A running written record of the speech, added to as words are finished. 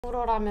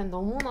불어라면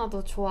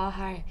너무나도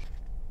좋아할.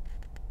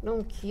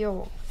 너무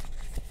귀여워.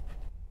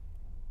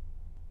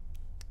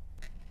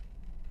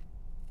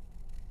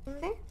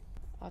 근데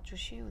아주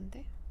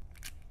쉬운데?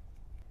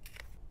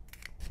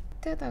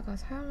 그때다가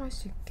사용할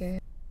수 있게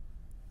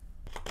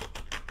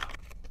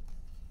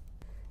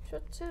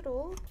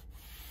쇼츠로.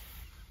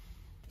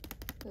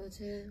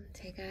 요즘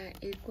제가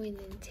읽고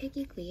있는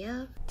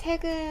책이고요.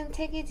 책은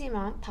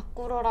책이지만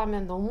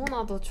다꾸러라면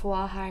너무나도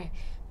좋아할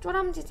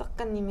쪼람지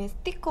작가님의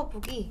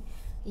스티커북이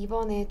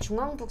이번에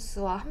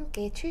중앙북스와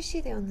함께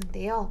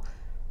출시되었는데요.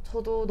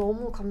 저도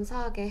너무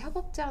감사하게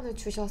협업 제안을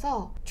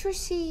주셔서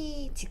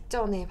출시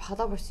직전에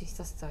받아볼 수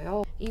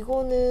있었어요.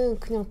 이거는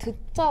그냥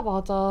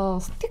듣자마자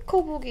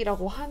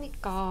스티커북이라고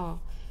하니까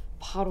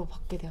바로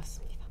받게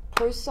되었습니다.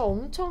 벌써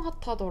엄청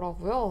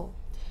핫하더라고요.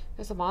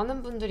 그래서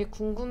많은 분들이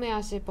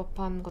궁금해하실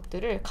법한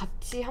것들을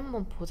같이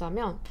한번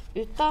보자면,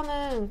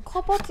 일단은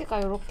커버지가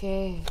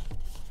이렇게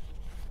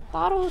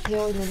따로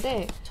되어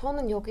있는데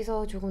저는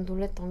여기서 조금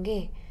놀랬던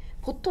게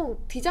보통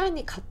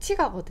디자인이 같이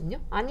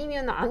가거든요?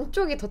 아니면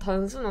안쪽이 더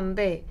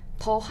단순한데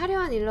더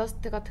화려한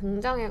일러스트가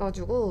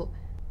등장해가지고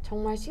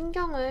정말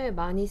신경을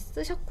많이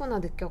쓰셨구나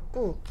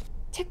느꼈고,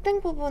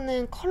 책등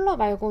부분은 컬러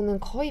말고는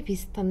거의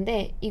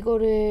비슷한데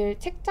이거를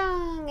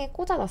책장에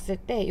꽂아놨을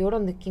때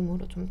이런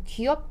느낌으로 좀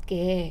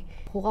귀엽게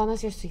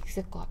보관하실 수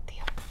있을 것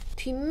같아요.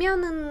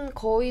 뒷면은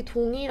거의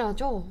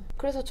동일하죠?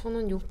 그래서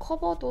저는 이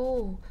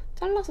커버도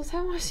잘라서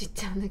사용할 수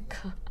있지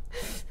않을까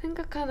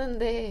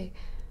생각하는데,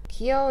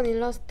 귀여운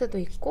일러스트도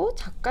있고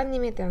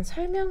작가님에 대한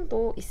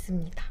설명도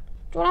있습니다.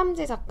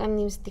 쪼람지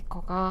작가님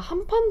스티커가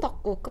한판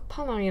닫고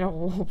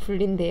끝판왕이라고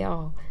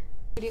불린대요.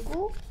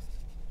 그리고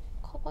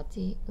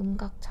커버지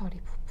음각 처리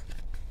부분.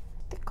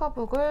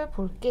 스티커북을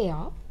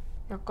볼게요.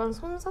 약간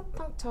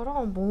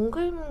솜사탕처럼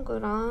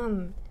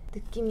몽글몽글한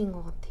느낌인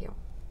것 같아요.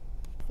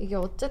 이게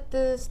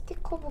어쨌든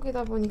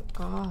스티커북이다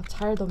보니까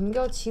잘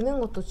넘겨지는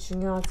것도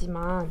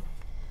중요하지만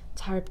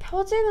잘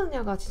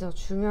펴지느냐가 진짜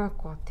중요할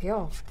것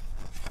같아요.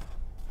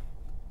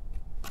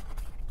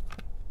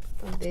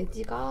 일단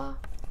내지가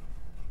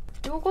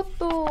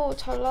이것도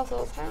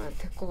잘라서 사용해도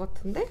될 것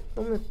같은데?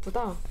 너무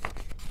예쁘다.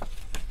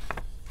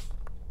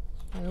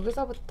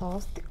 여기서부터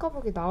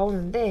스티커북이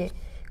나오는데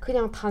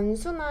그냥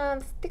단순한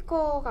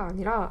스티커가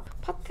아니라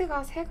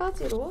파트가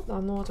 3가지로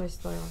나누어져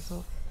있어요.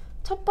 그래서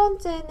첫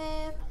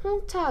번째는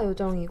홍차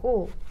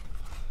요정이고,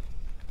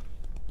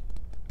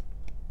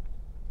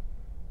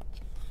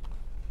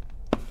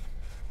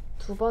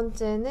 두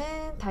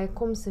번째는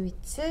달콤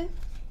스위츠,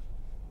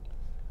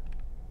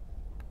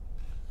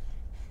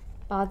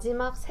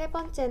 마지막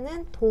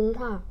 3번째는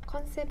동화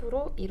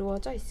컨셉으로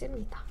이루어져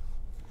있습니다.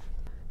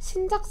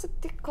 신작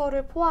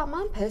스티커를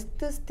포함한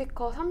베스트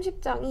스티커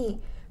 30장이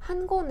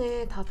한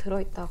권에 다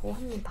들어있다고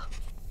합니다.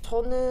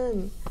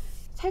 저는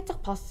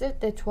살짝 봤을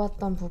때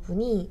좋았던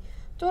부분이,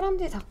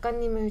 쪼람지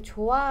작가님을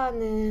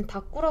좋아하는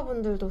다꾸러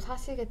분들도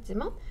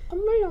사시겠지만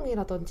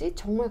선물용이라든지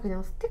정말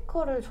그냥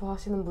스티커를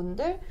좋아하시는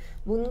분들,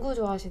 문구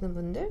좋아하시는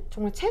분들,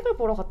 정말 책을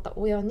보러 갔다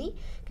우연히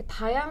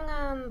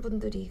다양한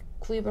분들이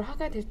구입을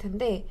하게 될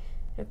텐데,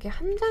 이렇게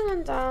한 장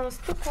한 장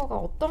스티커가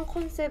어떤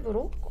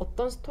컨셉으로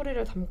어떤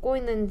스토리를 담고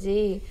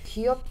있는지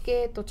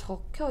귀엽게 또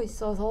적혀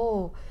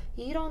있어서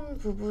이런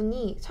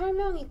부분이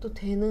설명이 또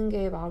되는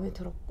게 마음에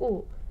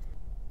들었고,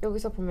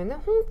 여기서 보면은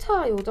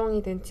홍차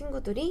요정이 된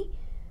친구들이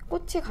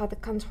꽃이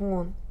가득한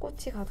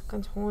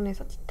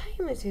정원에서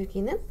티타임을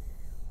즐기는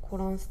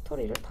그런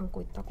스토리를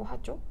담고 있다고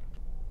하죠.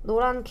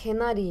 노란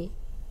개나리라고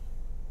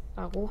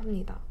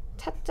합니다.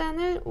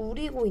 찻잔을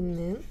우리고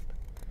있는,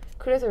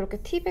 그래서 이렇게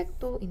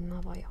티백도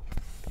있나봐요.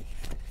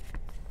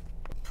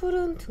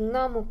 푸른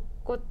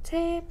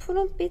등나무꽃의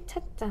푸른빛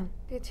찻잔.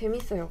 되게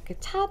재밌어요. 이렇게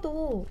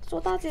차도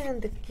쏟아지는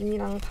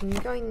느낌이랑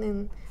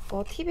담겨있는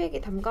거, 티백이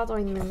담가져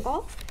있는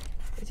거,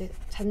 이제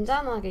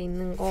잔잔하게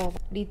있는 거,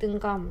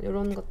 리듬감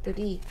이런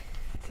것들이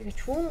되게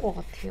좋은 것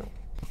같아요.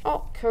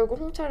 결국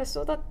홍차를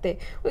쏟았대.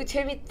 이거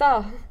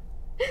재밌다.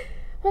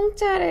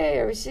 홍차를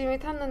열심히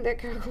탔는데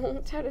결국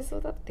홍차를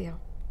쏟았대요.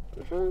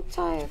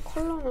 홍차의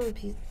컬러는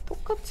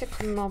똑같이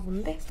갔나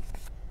본데?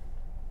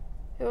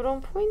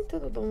 이런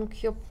포인트도 너무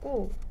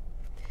귀엽고,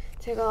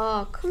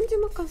 제가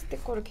큼지막한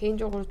스티커를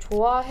개인적으로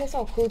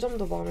좋아해서 그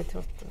점도 마음에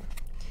들었어요.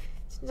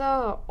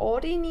 진짜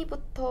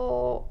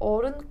어린이부터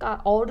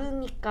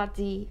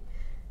어른이까지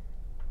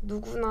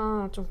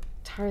누구나 좀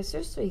잘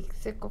쓸 수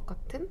있을 것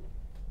같은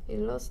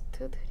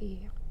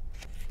일러스트들이에요.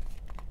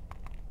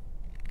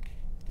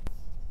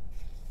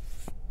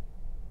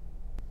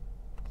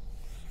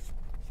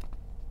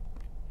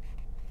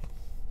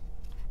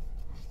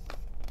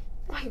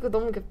 이거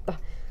너무 귀엽다.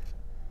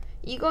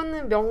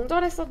 이거는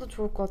명절에 써도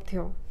좋을 것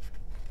같아요.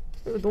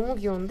 이거 너무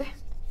귀여운데?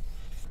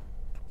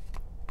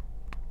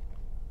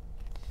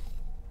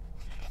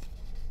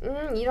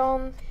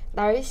 이런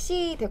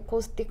날씨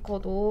데코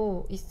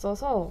스티커도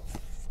있어서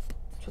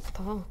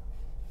좋다.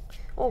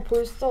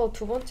 벌써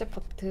두 번째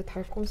파트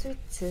달콤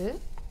스위츠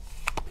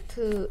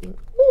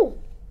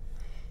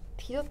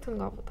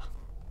디저트인가 보다.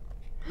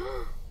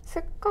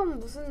 색감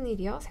무슨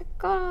일이야?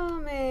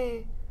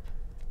 색감에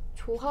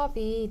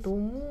조합이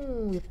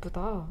너무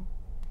예쁘다.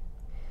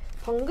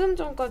 방금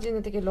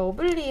전까지는 되게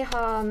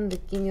러블리한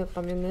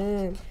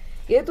느낌이었다면은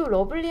얘도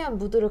러블리한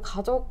무드를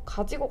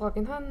가지고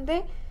가긴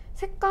하는데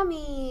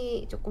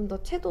색감이 조금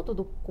더 채도도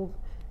높고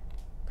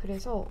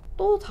그래서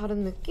또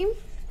다른 느낌?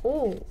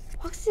 오!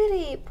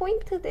 확실히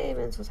포인트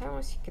되면서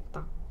사용할 수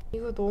있겠다.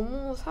 이거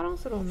너무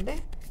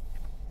사랑스러운데?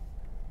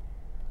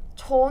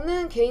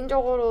 저는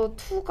개인적으로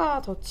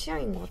 2가 더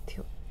취향인 것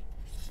같아요.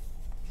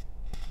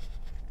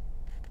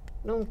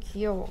 너무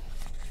귀여워.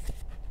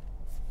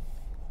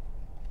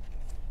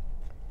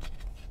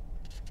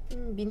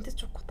 민트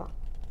초코다.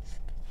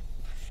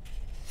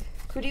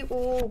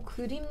 그리고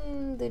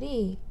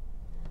그림들이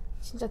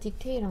진짜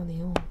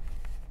디테일하네요.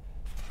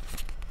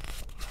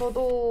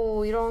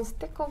 저도 이런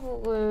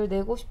스티커북을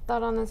내고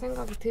싶다라는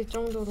생각이 들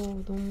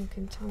정도로 너무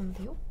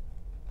괜찮은데요?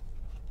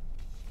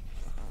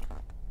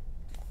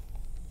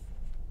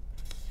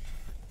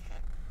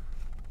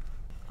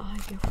 아,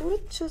 이게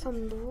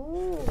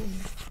후르츠산도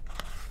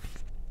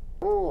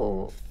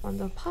오!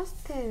 완전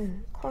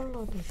파스텔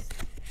컬러도 있어.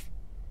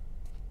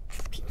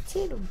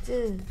 피치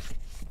로즈.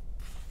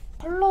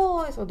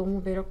 컬러에서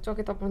너무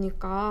매력적이다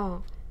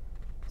보니까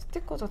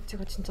스티커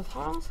자체가 진짜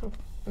사랑스러운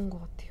것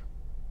같아요.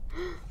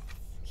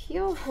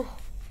 귀여워.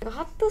 제가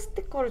하트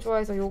스티커를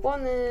좋아해서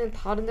이거는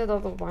다른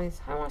데다도 많이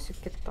사용할 수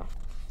있겠다.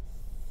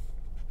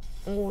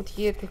 오,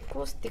 뒤에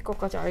데코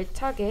스티커까지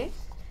알차게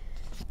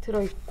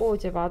들어있고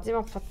이제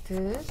마지막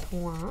파트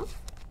동화.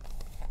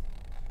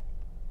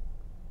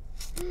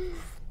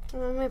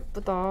 너무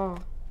예쁘다.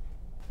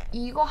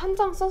 이거 한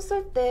장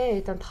썼을 때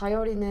일단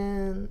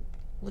다이어리는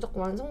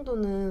무조건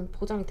완성도는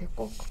보장이 될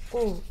것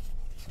같고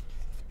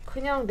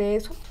그냥 내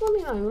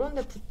소품이나 이런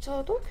데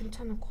붙여도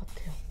괜찮을 것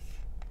같아요.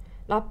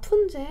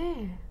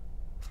 라푼젤.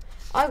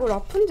 아이고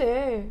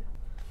라푼젤.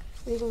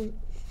 이건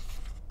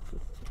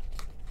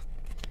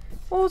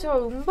제가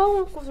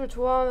은방울꽃을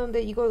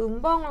좋아하는데 이거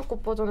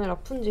은방울꽃 버전의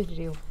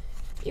라푼젤이래요.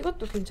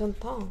 이것도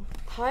괜찮다.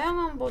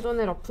 다양한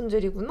버전의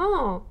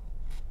라푼젤이구나.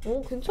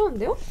 오,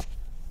 괜찮은데요?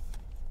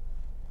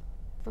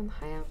 이건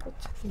하얀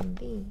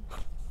꽃인데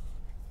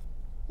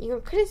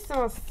이건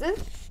크리스마스?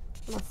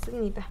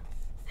 맞습니다.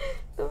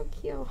 너무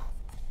귀여워.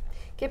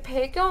 이게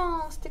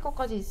배경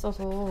스티커까지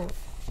있어서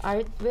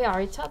왜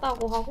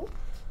알차다고 하고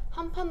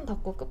한 판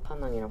닫고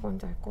끝판왕이라고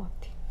하는지 알 것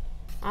같아.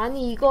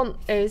 아니 이건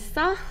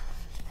엘사?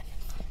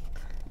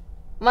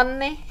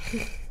 맞네.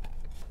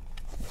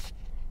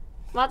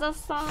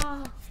 맞았어.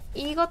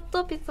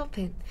 이것도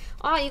피터팬.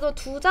 아, 이거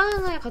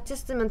 2장을 같이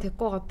쓰면 될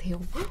것 같아요.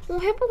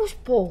 해보고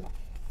싶어.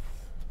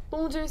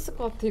 너무 재밌을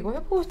것 같아. 이거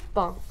해보고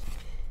싶다.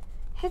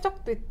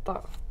 해적도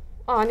있다.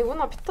 아,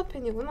 아니구나.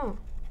 피터팬이구나.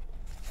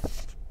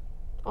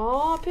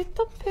 아,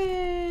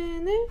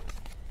 피터팬을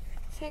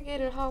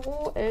 3개를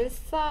하고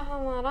엘사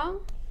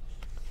하나랑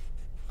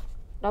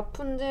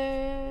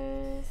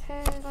라푼젤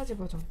 3가지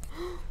버전.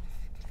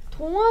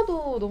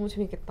 동화도 너무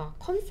재밌겠다.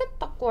 컨셉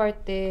닦고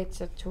할 때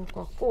진짜 좋을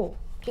것 같고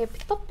이렇게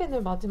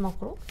피터팬을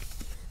마지막으로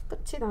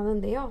끝이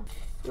나는데요.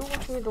 이거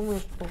종이 너무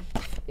예뻐.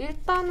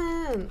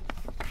 일단은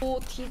뭐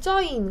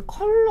디자인,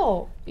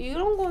 컬러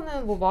이런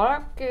거는 뭐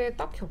말할 게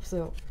딱히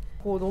없어요.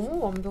 너무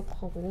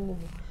완벽하고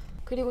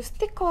그리고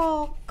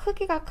스티커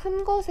크기가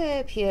큰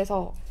것에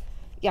비해서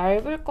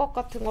얇을 것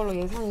같은 걸로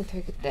예상이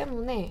되기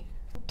때문에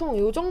보통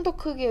이 정도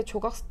크기의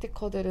조각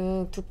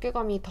스티커들은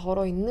두께감이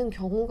덜어 있는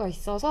경우가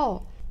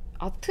있어서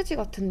아트지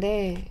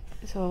같은데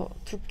그래서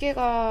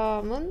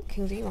두께감은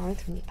굉장히 마음에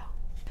듭니다.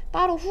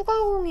 따로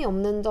후가공이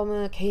없는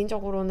점은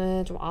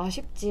개인적으로는 좀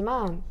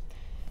아쉽지만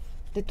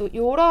근데 또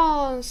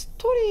이런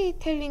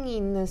스토리텔링이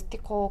있는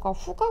스티커가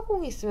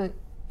후가공이 있으면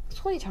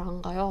손이 잘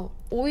안 가요.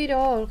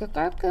 오히려 이렇게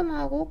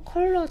깔끔하고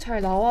컬러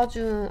잘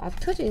나와준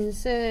아트지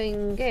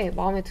인쇄인 게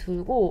마음에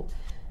들고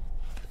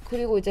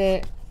그리고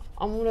이제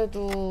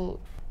아무래도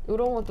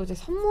이런 것도 이제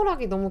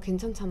선물하기 너무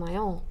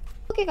괜찮잖아요.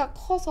 크기가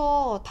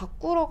커서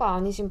다꾸러가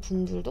아니신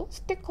분들도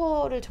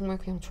스티커를 정말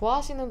그냥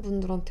좋아하시는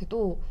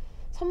분들한테도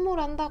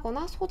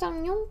선물한다거나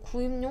소장용,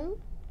 구입용,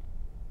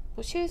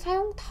 뭐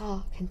실사용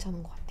다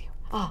괜찮은 것 같아요.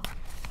 아!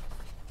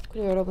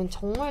 그리고 여러분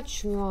정말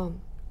중요한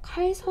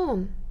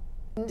칼선.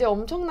 이제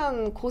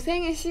엄청난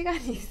고생의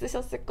시간이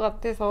있으셨을 것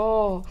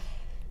같아서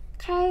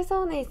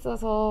칼선에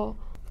있어서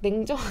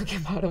냉정하게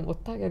말은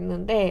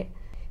못하겠는데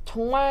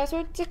정말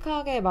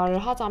솔직하게 말을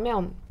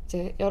하자면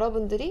이제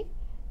여러분들이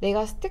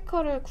내가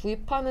스티커를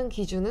구입하는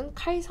기준은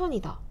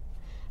칼선이다.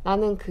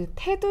 나는 그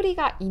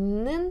테두리가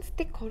있는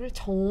스티커를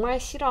정말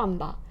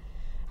싫어한다.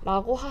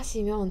 라고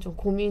하시면 좀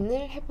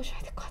고민을 해보셔야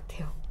될 것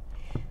같아요.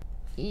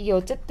 이게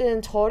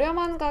어쨌든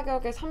저렴한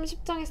가격에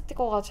 30장의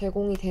스티커가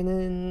제공이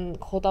되는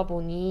거다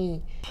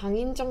보니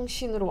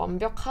장인정신으로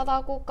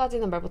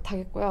완벽하다고까지는 말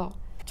못하겠고요.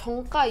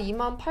 정가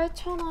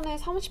 28,000원에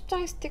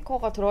 30장의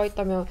스티커가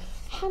들어있다면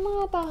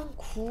하나당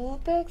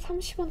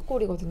 930원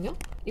꼴이거든요.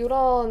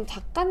 이런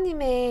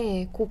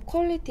작가님의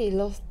고퀄리티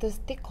일러스트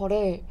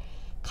스티커를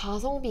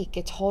가성비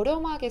있게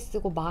저렴하게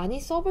쓰고 많이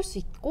써볼 수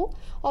있고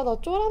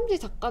나 쪼람지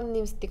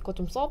작가님 스티커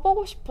좀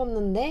써보고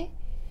싶었는데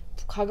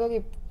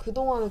가격이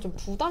그동안은 좀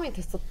부담이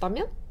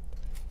됐었다면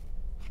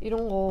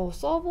이런 거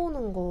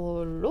써보는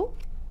걸로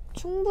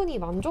충분히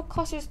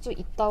만족하실 수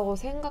있다고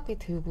생각이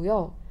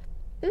들고요.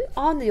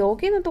 아, 근데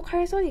여기는 또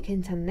칼선이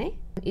괜찮네?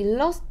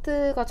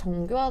 일러스트가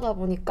정교하다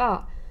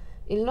보니까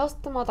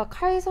일러스트마다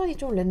칼선이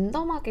좀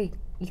랜덤하게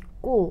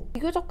있고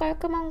비교적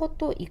깔끔한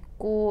것도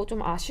있고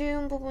좀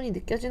아쉬운 부분이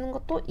느껴지는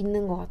것도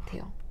있는 것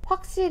같아요.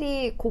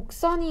 확실히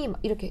곡선이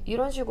이렇게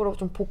이런 식으로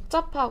좀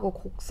복잡하고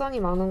곡선이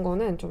많은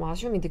거는 좀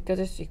아쉬움이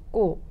느껴질 수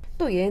있고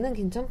또 얘는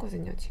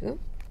괜찮거든요, 지금.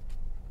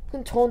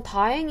 근데 전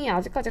다행히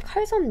아직까지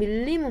칼선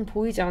밀림은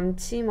보이지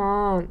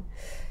않지만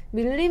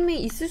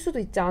밀림이 있을 수도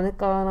있지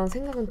않을까라는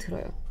생각은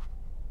들어요.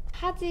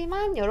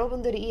 하지만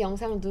여러분들이 이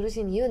영상을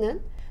누르신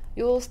이유는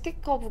이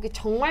스티커북이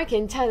정말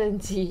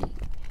괜찮은지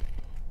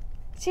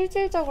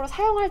실질적으로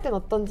사용할 땐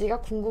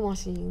어떤지가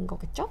궁금하신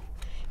거겠죠?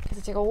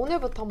 그래서 제가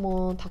오늘부터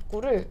한번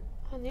다꾸를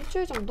한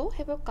일주일 정도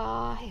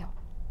해볼까 해요.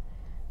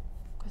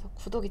 그래서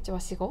구독 잊지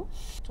마시고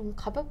좀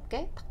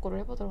가볍게 다꾸를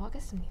해보도록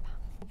하겠습니다.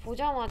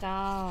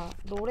 보자마자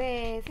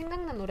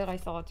생각난 노래가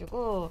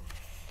있어가지고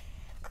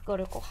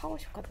그거를 꼭 하고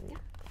싶거든요.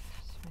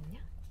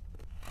 잠시만요.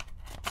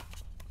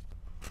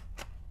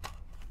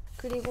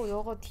 그리고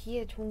이거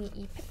뒤에 종이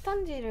이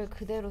패턴지를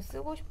그대로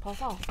쓰고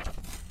싶어서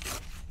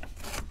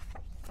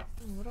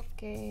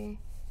이렇게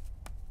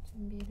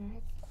준비를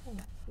했고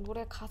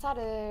노래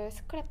가사를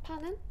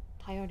스크랩하는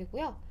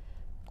다이어리고요.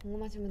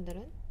 궁금하신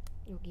분들은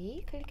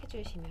여기 클릭해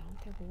주시면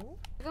되고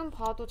지금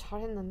봐도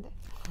잘했는데?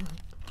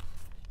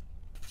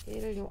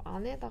 얘를 요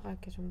안에다가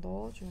이렇게 좀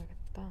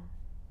넣어줘야겠다.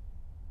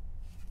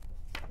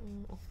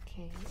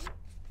 오케이.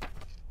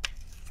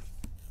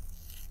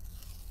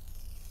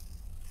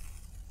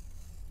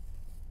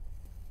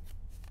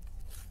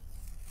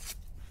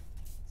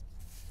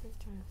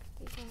 살짝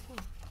이렇게 찢어서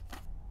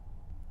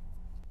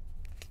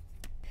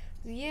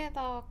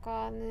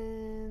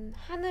위에다가는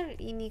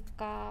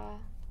하늘이니까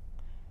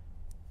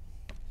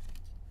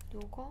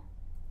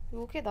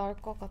요게 나을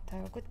것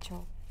같아요.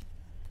 그쵸?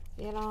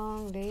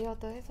 얘랑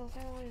레이어드 해서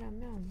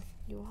사용하려면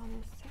요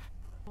하늘색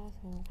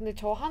나서 근데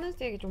저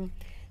하늘색이 좀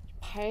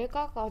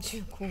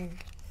밝아가지고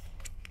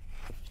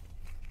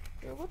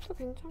이것도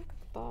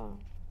괜찮겠다.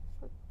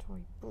 그쵸?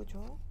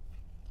 이쁘죠?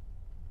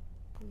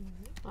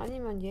 잠깐만요.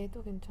 아니면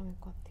얘도 괜찮을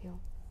것 같아요.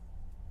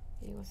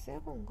 이거 새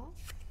건가?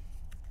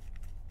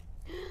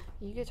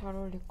 이게 잘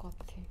어울릴 것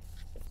같아.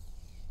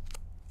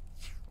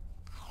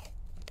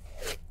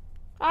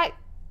 아이!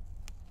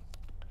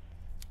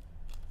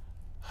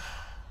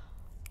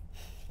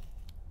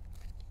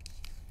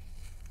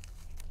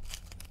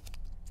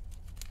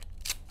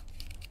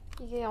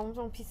 이게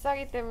엄청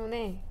비싸기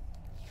때문에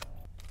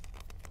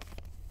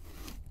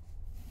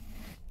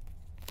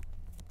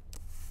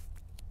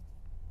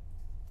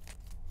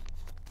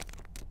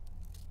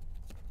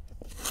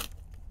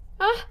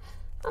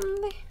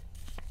안 돼.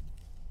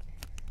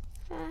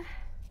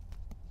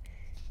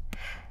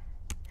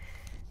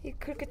 이게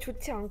그렇게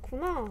좋지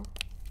않구나.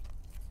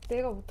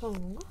 내가 못하는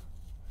건가?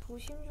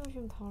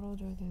 조심조심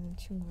다뤄줘야 되는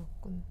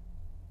친구였군.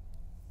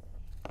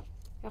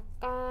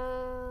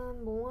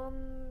 약간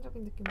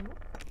몽환적인 느낌으로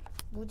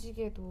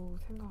무지개도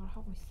생각을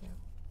하고 있어요.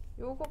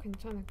 요거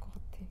괜찮을 것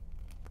같아.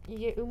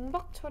 이게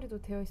음박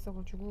처리도 되어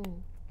있어가지고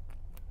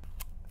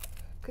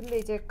근데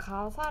이제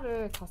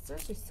가사를 다 쓸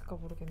수 있을까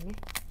모르겠네.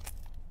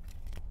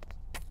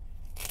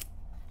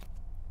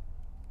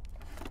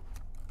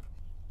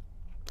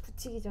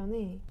 붙이기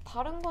전에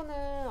다른 거는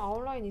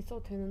아웃라인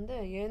있어도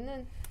되는데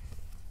얘는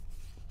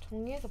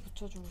정리해서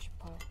붙여주고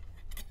싶어요.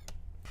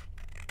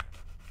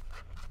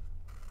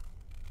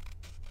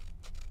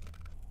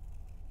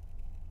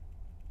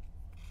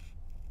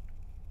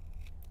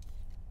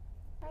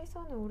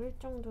 칼선이 오릴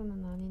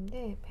정도는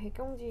아닌데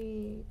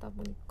배경지다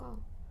보니까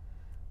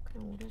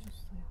그냥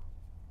오려줬어요.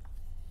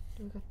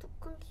 여기가 뚝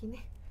끊기네.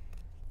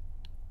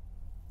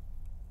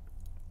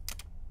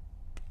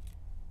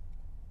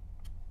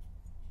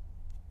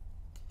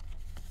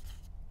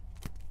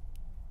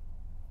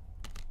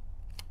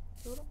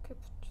 이렇게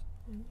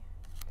붙였더니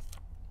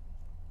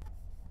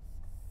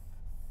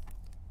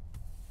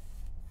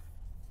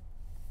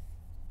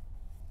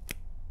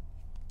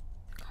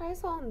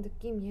칼선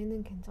느낌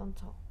얘는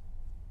괜찮죠?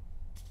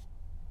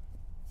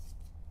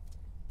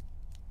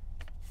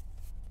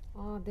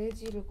 아,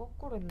 내지를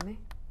거꾸로 했네.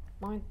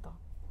 망했다.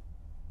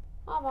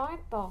 아,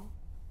 망했다.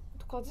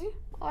 어떡하지?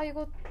 아,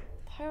 이거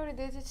다이어리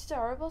내지 진짜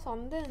얇아서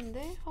안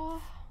되는데? 아,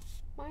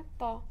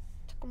 망했다.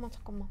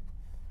 잠깐만.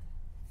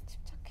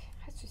 침착해.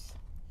 할 수 있어.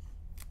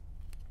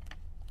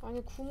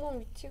 아니, 구멍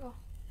위치가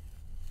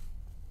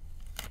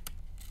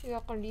이거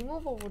약간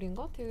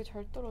리무버블인가? 되게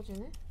잘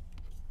떨어지네.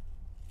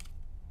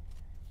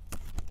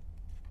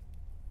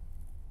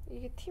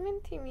 이게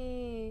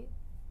팀앤팀이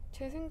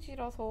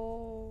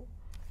재생지라서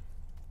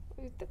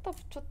뗐다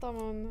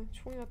붙였다면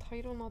종이가 다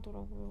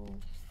일어나더라고요.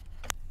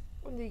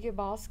 근데 이게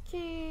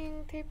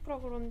마스킹 테이프라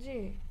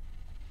그런지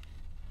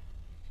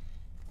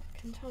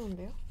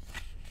괜찮은데요?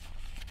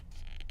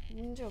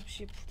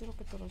 문제없이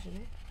부드럽게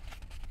떨어지네.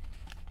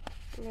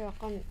 원래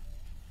약간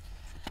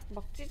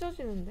막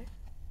찢어지는데?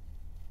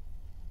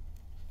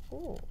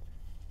 오.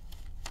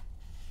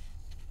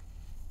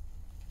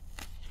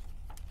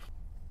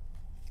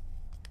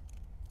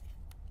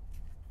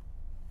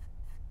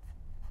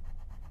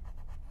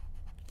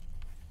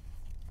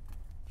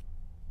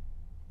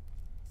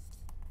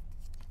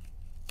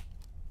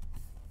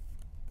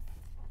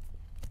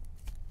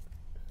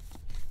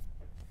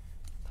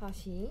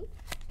 다시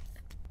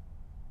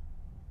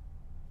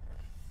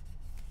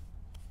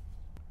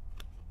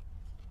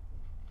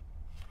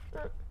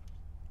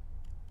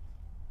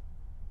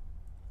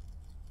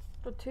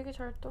너 되게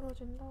잘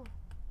떨어진다.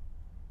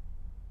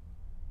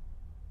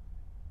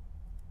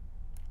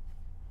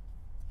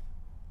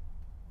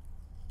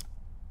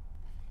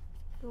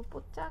 요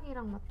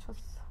뽀짝이랑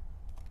맞췄어.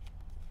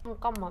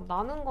 잠깐만,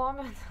 나는 거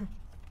하면은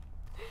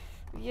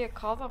위에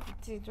가사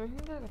붙이기 좀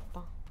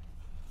힘들겠다.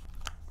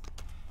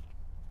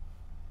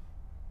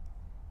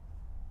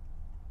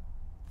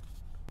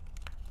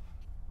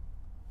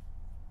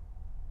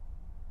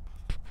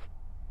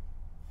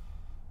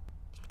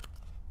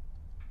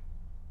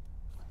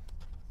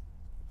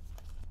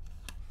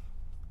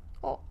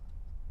 어?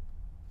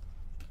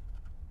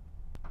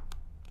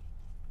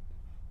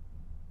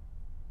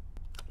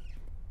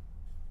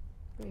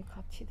 여기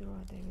같이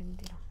들어야 돼,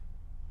 웬디랑.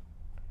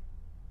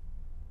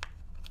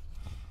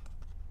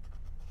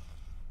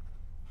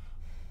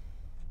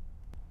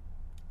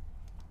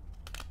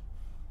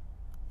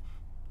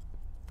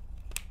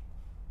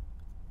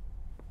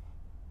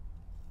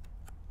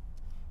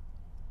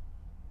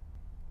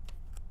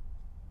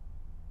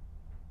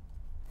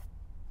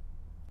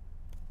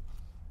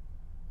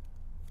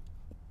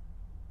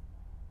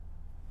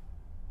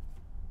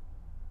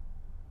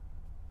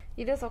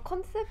 이래서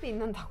컨셉이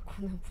있는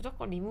다꾸는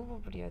무조건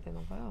리무버블 이어야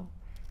되나봐요.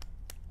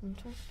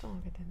 엄청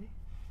수정하게 되네.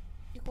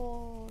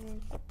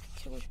 이거를 꼭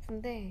붙이고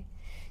싶은데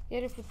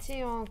얘를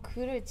붙이면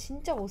글을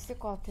진짜 못 쓸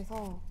것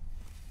같아서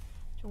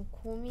좀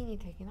고민이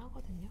되긴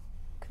하거든요.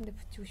 근데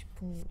붙이고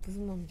싶은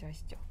무슨 마음인지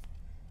아시죠?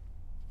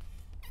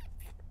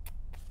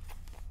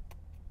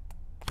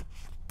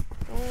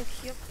 너무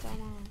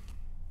귀엽잖아.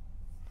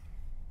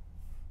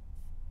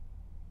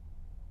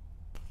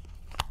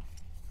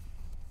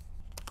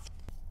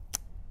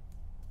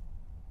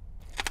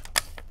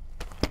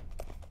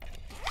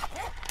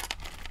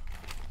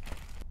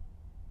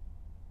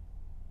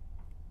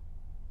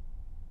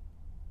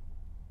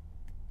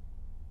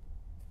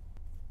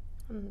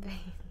 안 돼.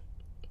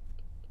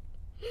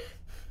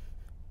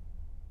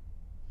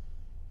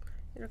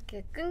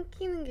 이렇게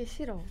끊기는 게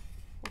싫어.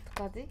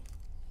 어떡하지?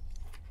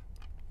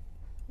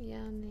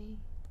 미안해.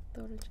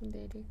 너를 좀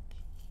내릴게.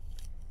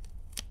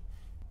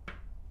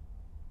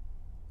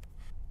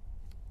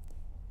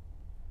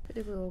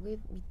 그리고 여기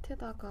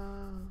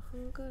밑에다가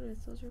한글을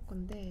써줄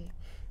건데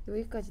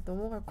여기까지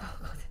넘어갈 것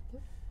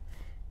같거든요?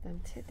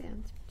 난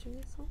최대한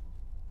집중해서.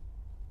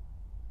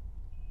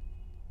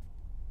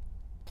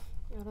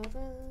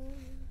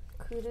 여러분,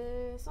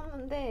 글을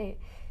썼는데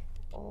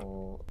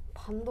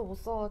반도 못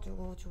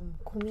써가지고 좀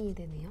고민이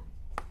되네요.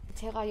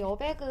 제가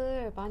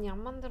여백을 많이 안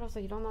만들어서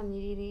일어난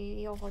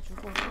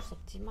일이어가지고 어쩔 수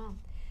없지만,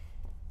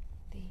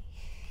 네.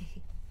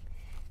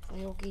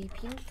 그래서 여기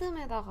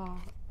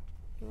빈틈에다가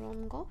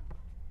이런 거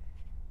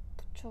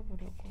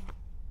붙여보려고.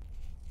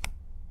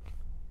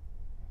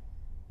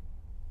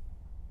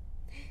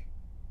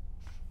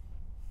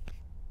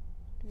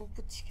 못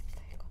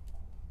붙이겠다 이거.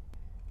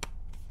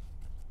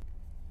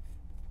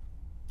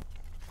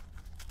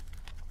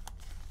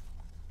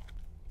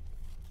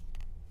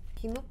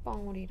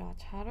 비눗방울이라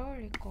잘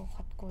어울릴 것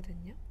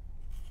같거든요.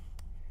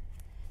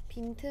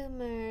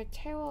 빈틈을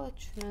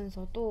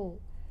채워주면서도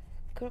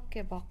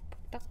그렇게 막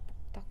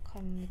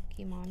복닥복닥한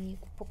느낌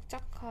아니고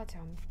복잡하지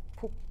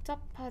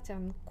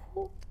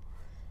않고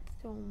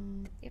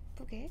좀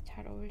예쁘게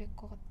잘 어울릴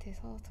것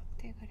같아서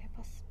선택을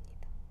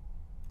해봤습니다.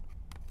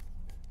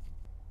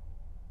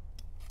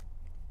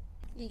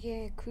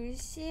 이게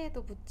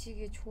글씨에도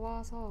묻히기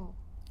좋아서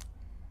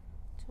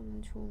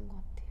저는 좋은 것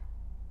같아요.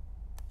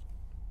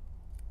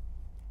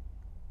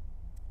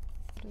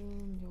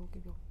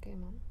 여기 몇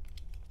개만.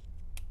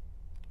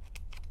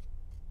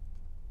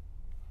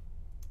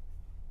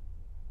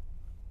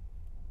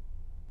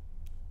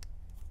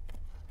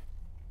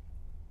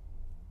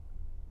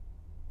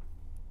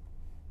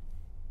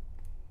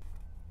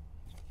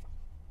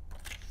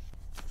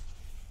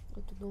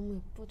 이것도 너무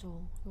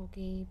예쁘죠?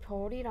 여기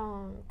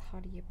별이랑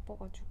달이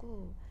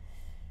예뻐가지고.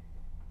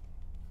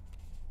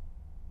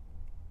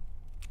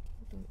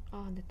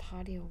 아, 근데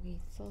달이 여기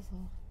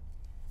있어서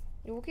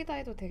여기다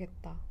해도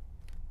되겠다.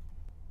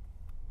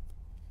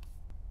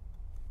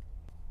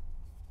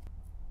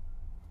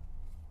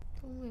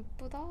 너무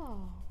예쁘다.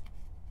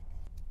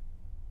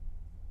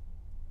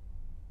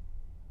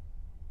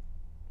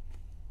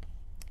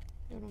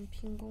 이런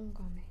빈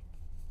공간에.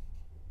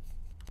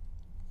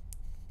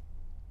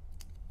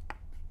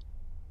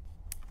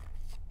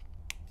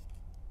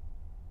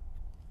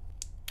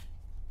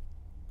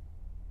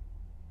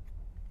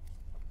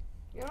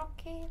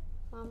 이렇게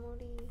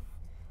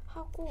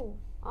마무리하고,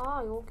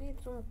 아, 여기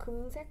좀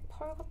금색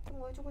펄 같은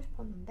거 해주고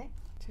싶었는데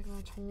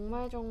제가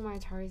정말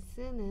잘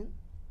쓰는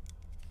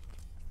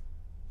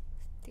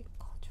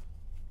스티커죠.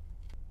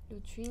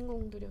 이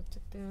주인공들이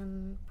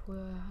어쨌든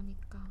보여야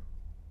하니까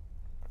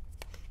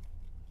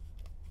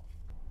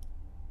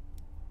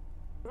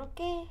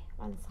이렇게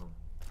완성.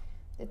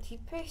 근데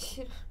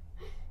뒷페이지를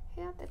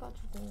해야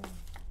돼가지고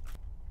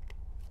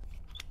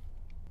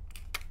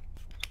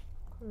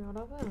그럼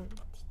여러분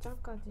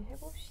뒷장까지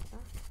해봅시다.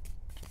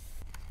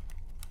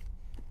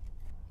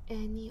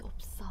 애니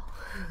없어.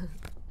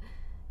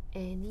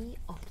 애니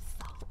없어.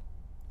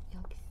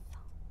 여기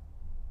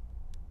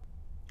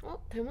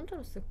있어.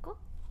 대문자로 쓸까?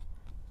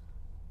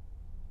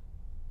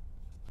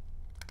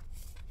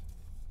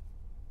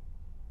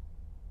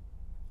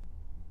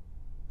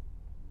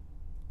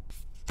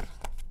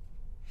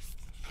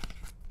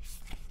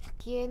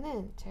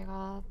 뒤에는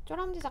제가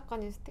쪼람지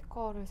작가님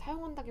스티커를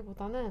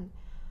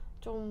사용한다기보다는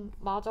좀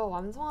마저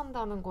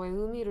완성한다는 거에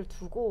의미를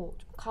두고,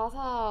 좀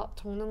가사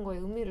적는 거에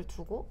의미를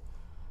두고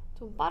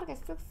좀 빠르게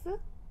쓱쓱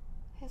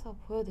해서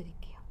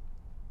보여드릴게요.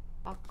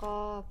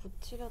 아까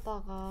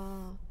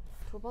붙이려다가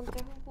두 번째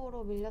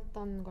후보로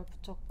밀렸던 걸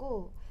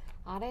붙였고,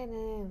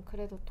 아래는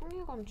그래도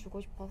통일감 주고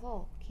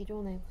싶어서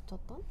기존에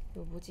붙였던 이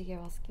무지개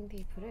마스킹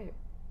테이프를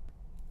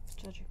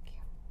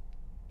붙여줄게요.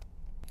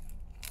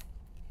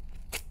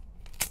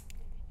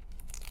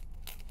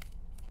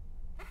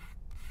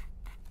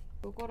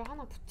 이거를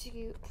하나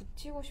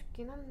붙이고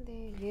싶긴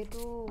한데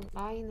얘도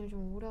라인을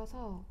좀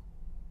오려서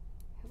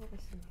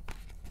해보겠습니다.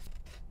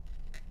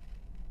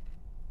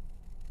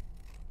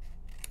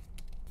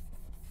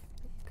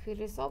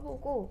 글을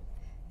써보고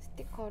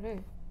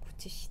스티커를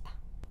붙이시다.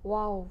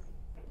 와우,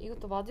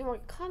 이것도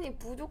마지막에 칸이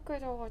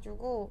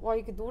부족해져가지고, 와,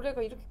 이게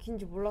노래가 이렇게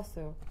긴지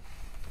몰랐어요.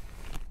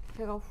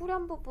 제가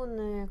후렴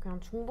부분을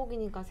그냥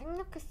중복이니까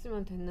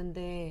생략했으면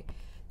됐는데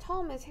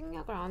처음에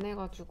생략을 안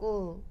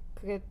해가지고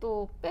그게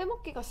또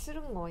빼먹기가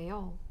싫은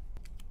거예요.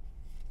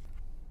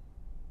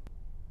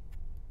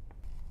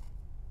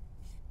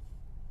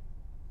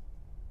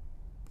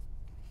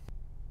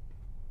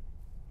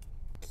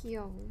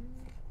 귀여워.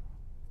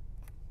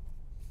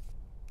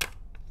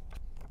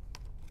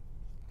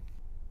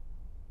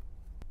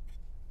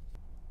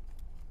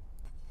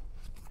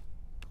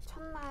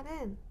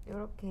 첫날은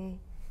이렇게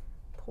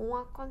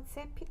동화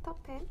컨셉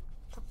피터팬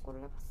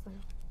작고를 해봤어요.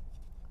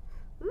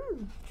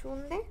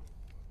 좋은데?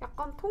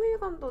 약간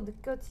통일감도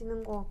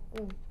느껴지는 것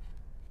같고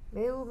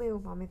매우 매우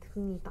마음에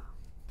듭니다.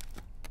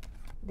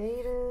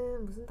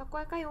 내일은 무슨 탁구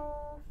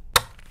할까요?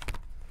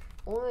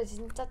 오늘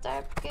진짜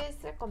짧게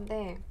쓸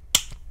건데,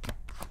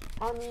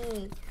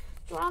 아니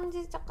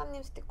쪼람지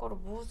작가님 스티커로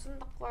무슨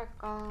탁구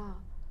할까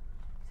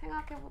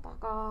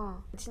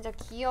생각해보다가 진짜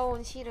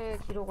귀여운 시를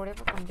기록을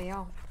해볼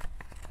건데요.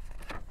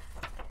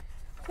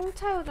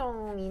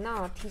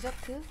 홍차요정이나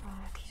디저트?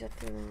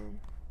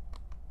 디저트는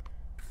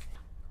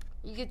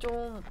이게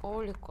좀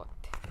어울릴 것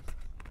같아.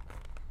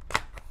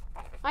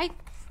 아이!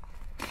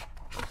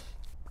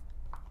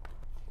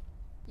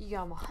 이게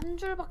아마 한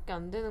줄밖에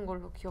안 되는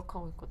걸로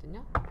기억하고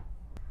있거든요.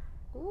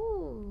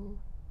 오,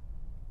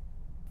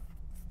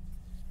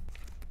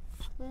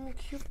 너무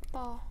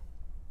귀엽다.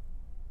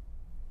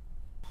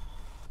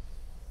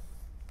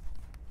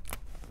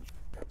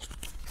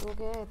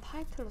 이게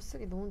타이틀로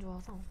쓰기 너무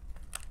좋아서.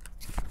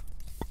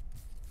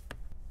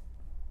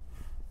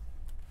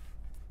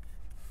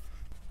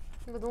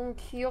 이거 너무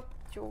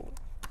귀엽죠?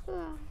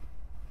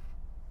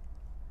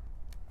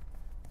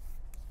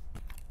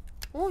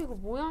 이거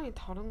모양이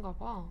다른가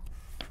봐.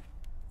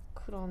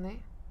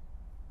 그러네.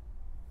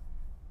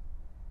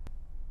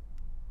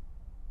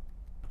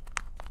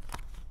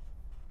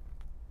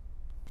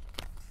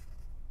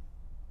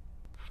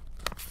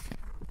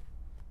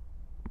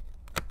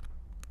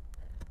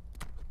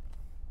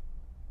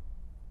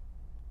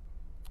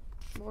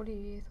 머리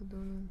위에서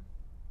노는.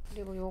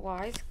 그리고 요거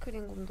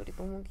아이스크림 곰돌이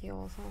너무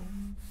귀여워서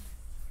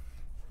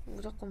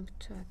무조건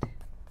붙여야 돼.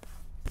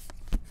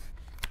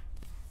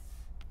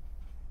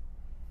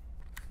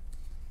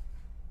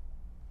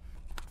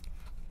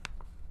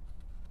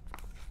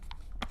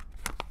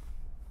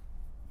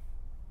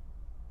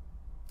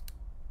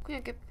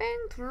 그냥 이렇게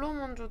뺑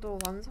둘러만 줘도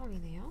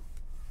완성이네요.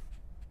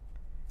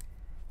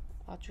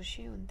 아주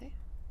쉬운데?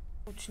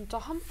 진짜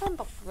한판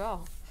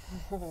닭구야.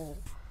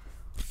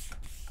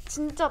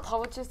 진짜 다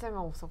붙일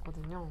생각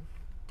없었거든요.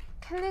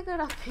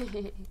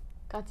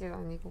 캘리그라피까지는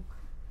아니고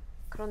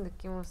그런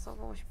느낌으로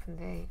써보고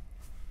싶은데,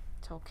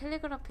 저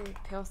캘리그라피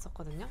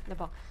배웠었거든요. 근데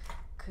막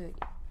그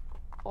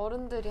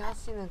어른들이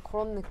하시는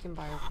그런 느낌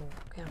말고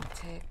그냥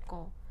제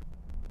거.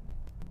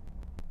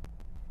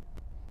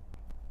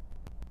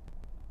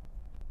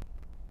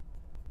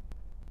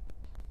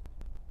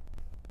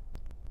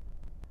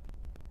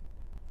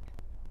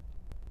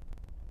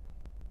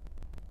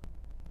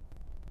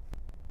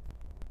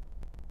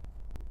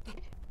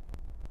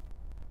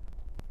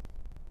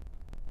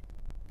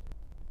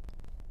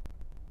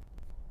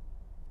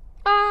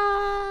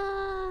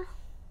 아,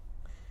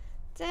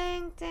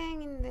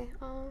 쨍쨍인데.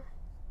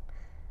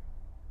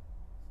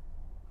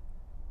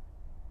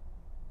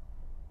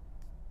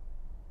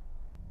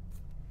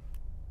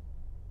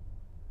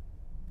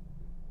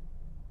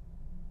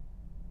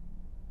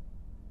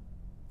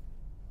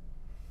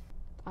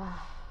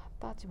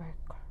 따지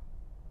말걸.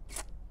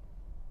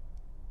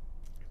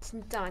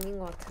 진짜 아닌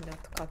것 같은데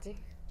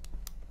어떡하지?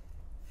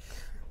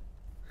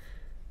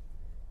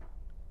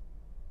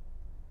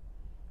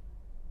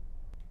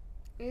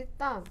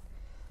 일단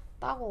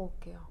따고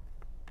올게요.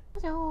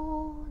 짜잔!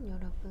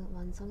 여러분,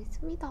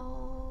 완성했습니다.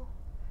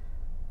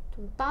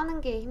 좀 따는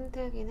게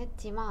힘들긴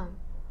했지만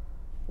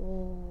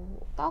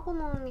따고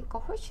나니까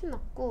훨씬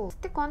낫고,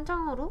 스티커 한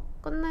장으로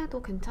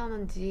끝내도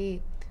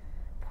괜찮은지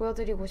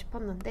보여드리고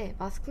싶었는데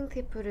마스킹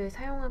테이프를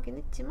사용하긴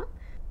했지만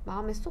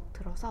마음에 쏙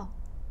들어서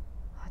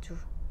아주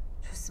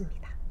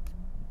좋습니다.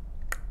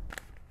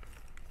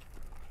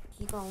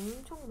 비가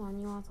엄청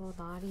많이 와서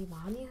날이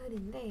많이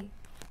흐린데,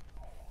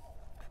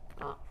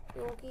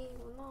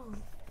 여기구나.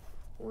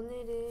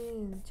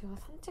 오늘은 제가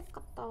산책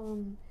갔다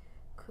온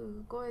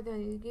그거에 대한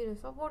일기를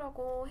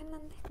써보려고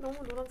했는데 너무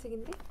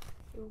노란색인데?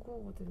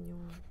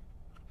 요거거든요.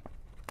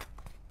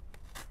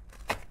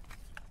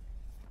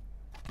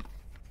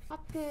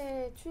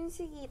 하필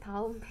춘식이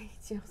다음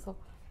페이지여서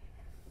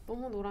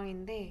너무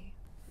노랑인데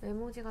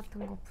메모지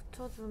같은 거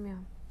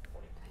붙여주면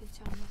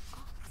되지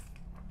않을까?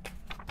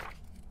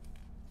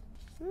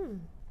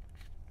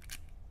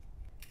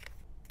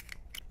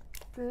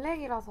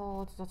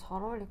 블랙이라서 진짜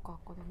잘 어울릴 것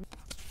같거든요.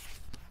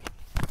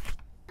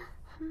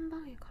 한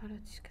방에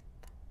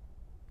가려지겠다.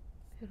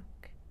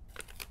 이렇게.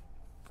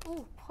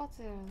 오,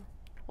 퍼즐.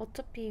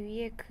 어차피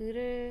위에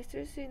글을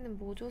쓸 수 있는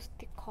모조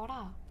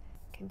스티커라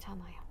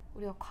괜찮아요.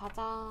 우리가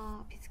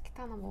과자 비스킷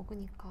하나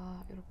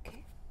먹으니까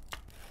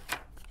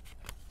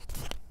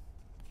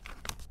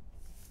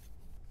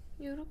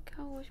이렇게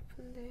하고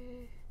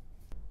싶은데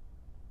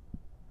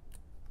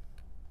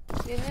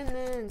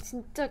얘네는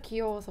진짜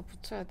귀여워서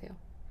붙여야 돼요.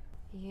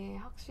 이게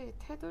확실히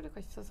테두리가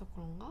있어서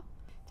그런가?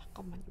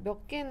 잠깐만요.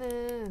 몇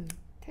개는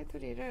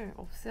테두리를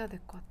없애야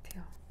될 것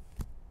같아요.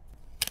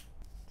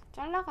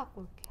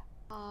 잘라갖고 올게요.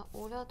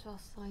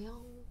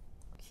 오려주었어요.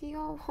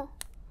 귀여워.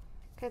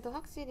 그래도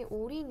확실히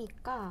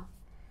오리니까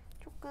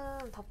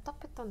조금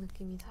답답했던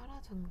느낌이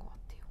사라지는 것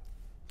같아요.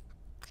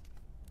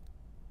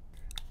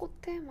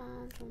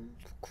 끝에만 좀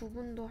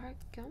구분도 할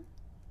겸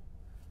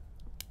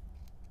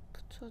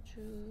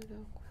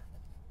붙여주려고요.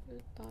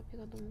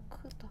 나비가 너무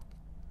크다.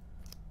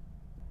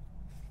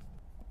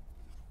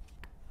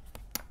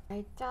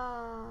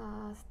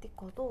 날짜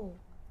스티커도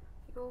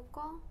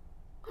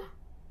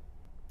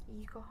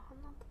이거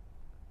하나 더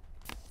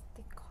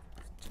스티커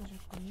붙여줄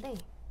건데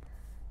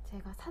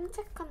제가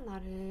산책한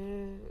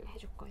날을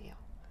해줄 거예요.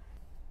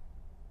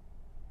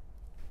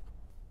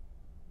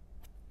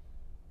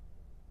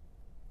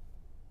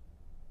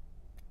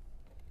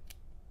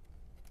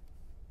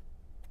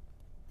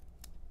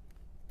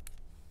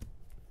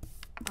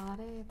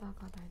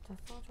 아래에다가 날짜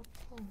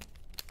써줬고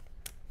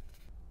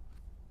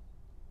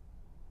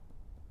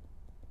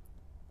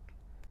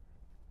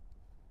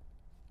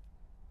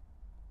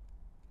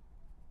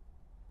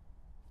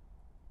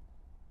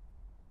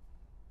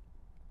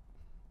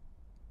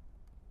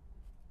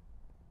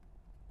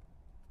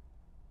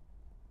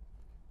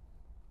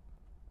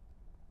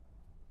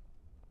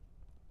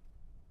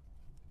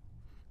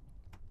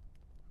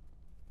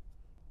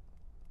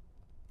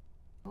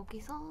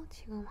여기서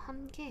지금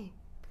한 개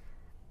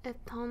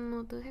앱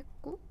다운로드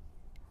했고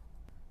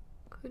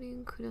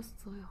그림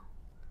그렸어요.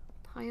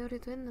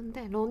 다이어리도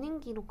했는데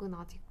러닝 기록은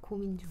아직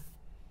고민 중.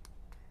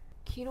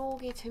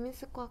 기록이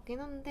재밌을 것 같긴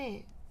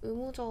한데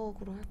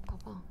의무적으로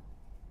할까봐.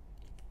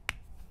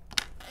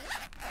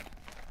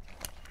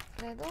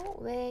 그래도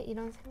왜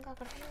이런 생각을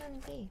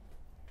했는지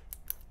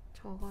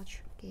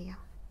적어줄게요.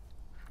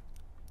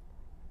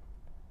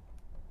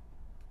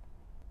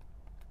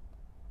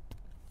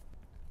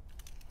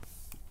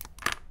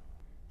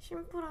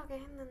 심플하게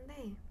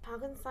했는데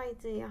작은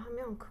사이즈에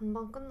하면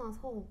금방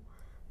끝나서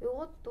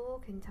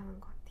이것도 괜찮은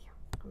것 같아요.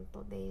 그럼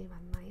또 내일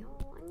만나요.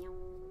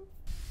 안녕.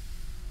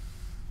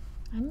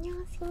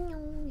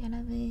 안녕하세요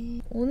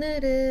여러분.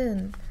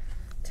 오늘은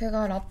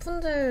제가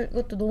라푼젤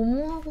이것도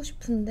너무 하고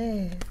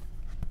싶은데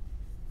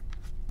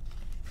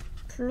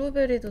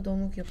블루베리도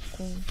너무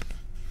귀엽고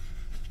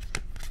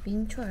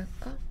민초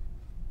할까?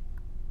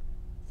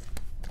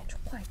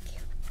 초코 할게요.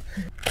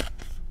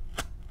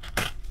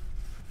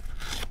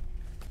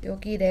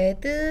 여기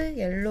레드,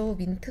 옐로우,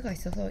 민트가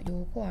있어서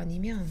이거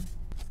아니면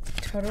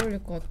잘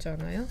어울릴 것 같지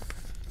않아요?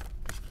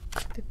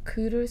 근데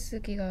글을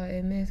쓰기가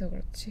애매해서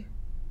그렇지.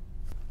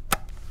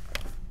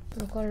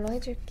 이걸로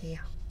해줄게요.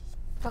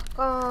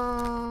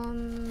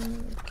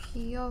 약간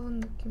귀여운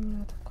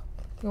느낌이어야 될 것 같아.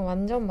 이거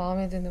완전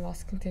마음에 드는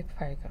마스킹 테이프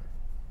발견.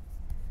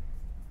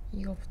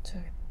 이거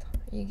붙여야겠다.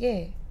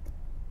 이게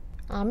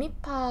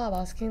아미파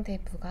마스킹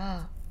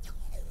테이프가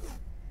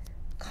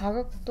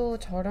가격도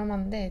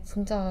저렴한데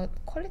진짜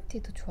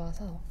퀄리티도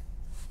좋아서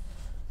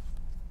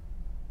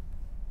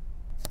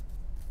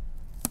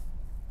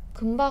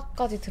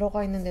금박까지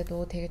들어가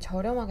있는데도 되게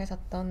저렴하게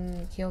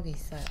샀던 기억이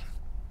있어요.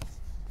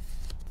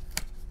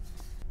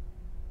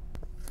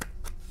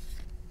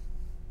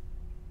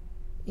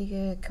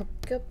 이게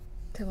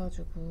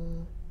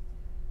겹겹해가지고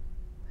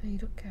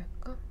이렇게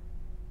할까?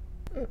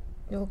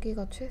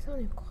 여기가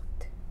최선일 것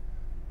같아.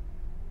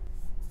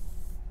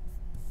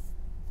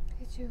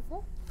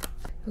 해주고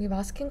여기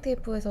마스킹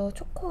테이프에서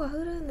초코가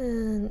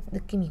흐르는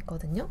느낌이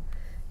있거든요.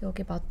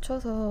 여기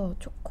맞춰서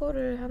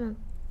초코를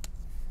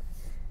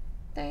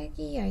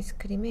딸기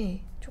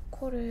아이스크림에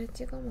초코를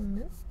찍어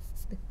먹는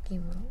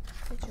느낌으로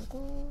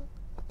해주고,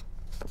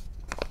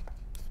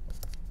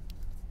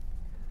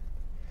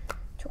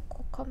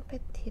 초코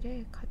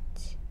컴패티를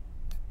같이.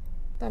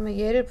 그다음에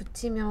얘를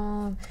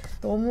붙이면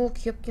너무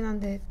귀엽긴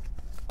한데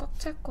꽉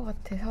찰 것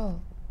같아서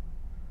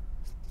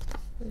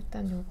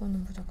일단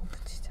요거는 무조건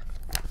붙이자.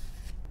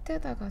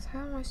 밑에다가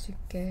사용할 수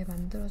있게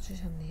만들어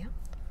주셨네요.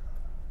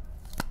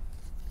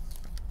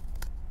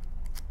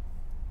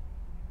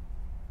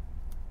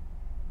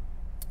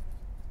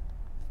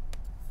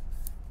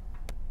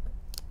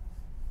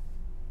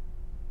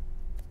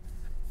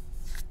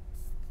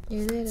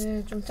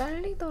 얘네를 좀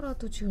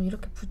잘리더라도 지금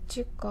이렇게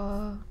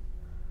붙일까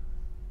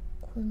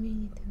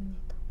고민이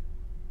됩니다.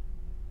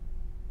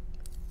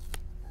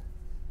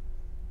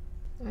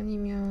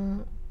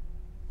 아니면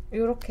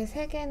이렇게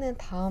 3개는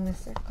다음에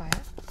쓸까요?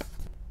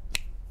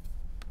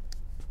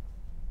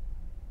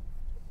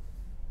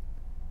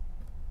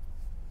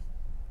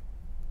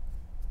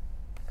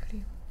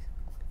 그리고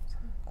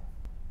 3고.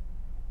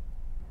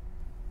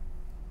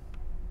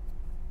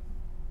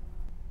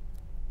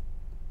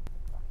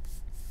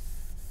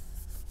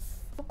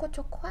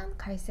 초코초코한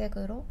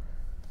갈색으로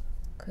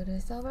글을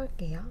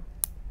써볼게요.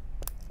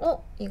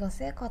 이거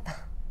새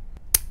거다.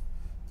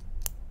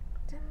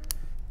 짠.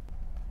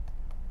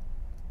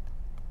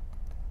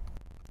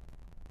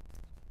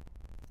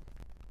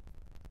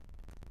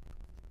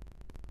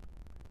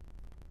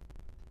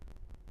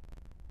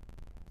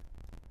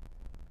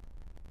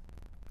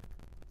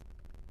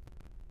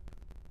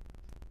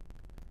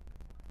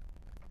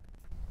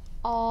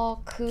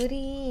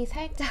 글이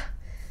살짝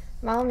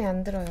마음에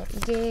안 들어요.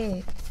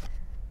 이게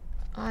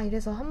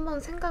이래서 한번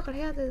생각을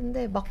해야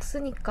되는데 막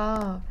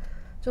쓰니까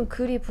좀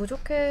글이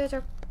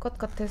부족해질 것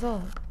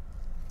같아서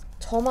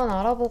저만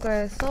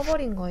알아보게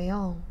써버린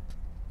거예요.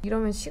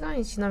 이러면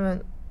시간이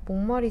지나면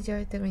뭔 말이지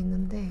할 때가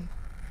있는데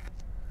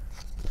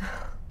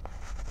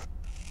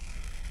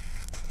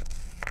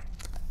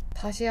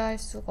다시 할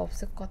수가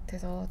없을 것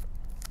같아서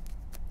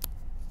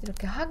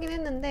이렇게 하긴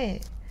했는데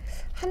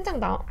한 장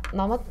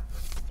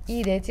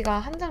이 내지가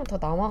한 장 더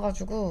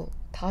남아가지고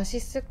다시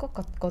쓸 것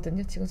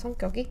같거든요. 지금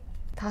성격이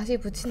다시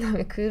붙인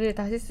다음에 글을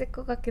다시 쓸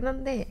것 같긴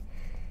한데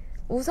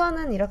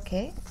우선은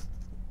이렇게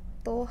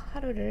또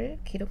하루를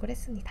기록을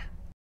했습니다.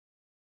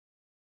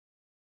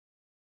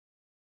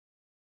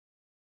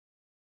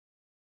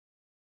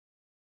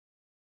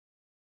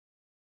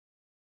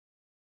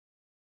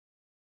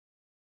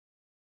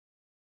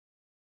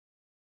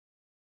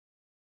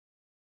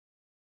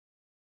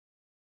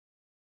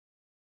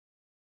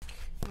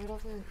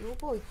 여러분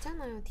요거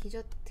있잖아요,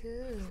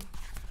 디저트.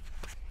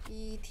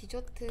 이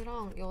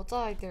디저트랑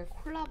여자아이들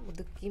콜라보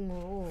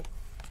느낌으로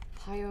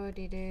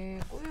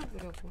다이어리를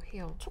꾸며보려고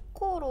해요.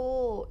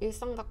 초코로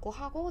일상닦고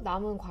하고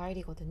남은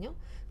과일이거든요.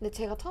 근데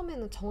제가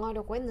처음에는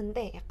정하려고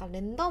했는데 약간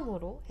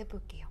랜덤으로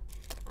해볼게요.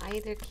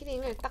 아이들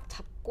키링을 딱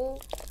잡고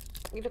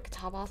이렇게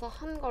잡아서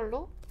한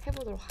걸로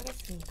해보도록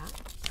하겠습니다.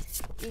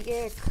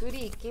 이게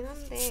글이 있긴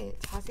한데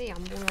자세히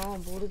안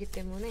보면 모르기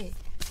때문에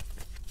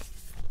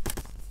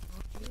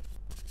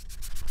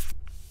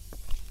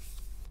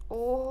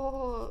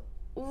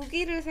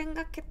우기를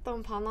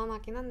생각했던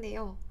바나나긴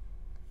한데요.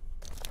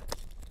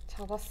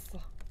 잡았어.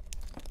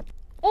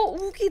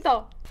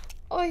 우기다!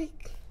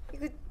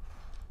 이거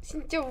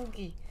진짜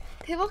우기.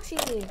 대박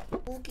신기해.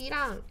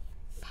 우기랑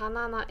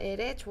바나나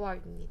L의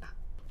조합입니다.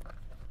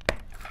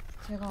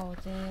 제가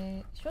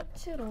어제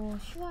쇼츠로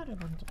슈아를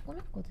먼저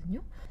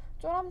꾸몄거든요.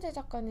 쪼람지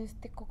작가님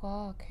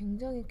스티커가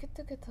굉장히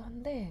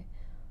큐트큐트한데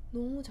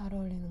너무 잘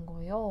어울리는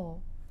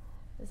거예요.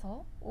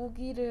 그래서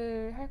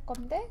우기를 할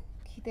건데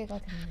기대가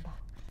됩니다.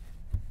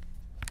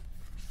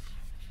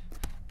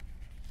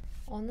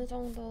 어느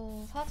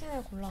정도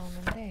사진을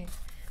골라왔는데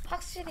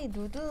확실히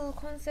누드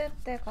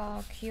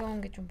컨셉대가 귀여운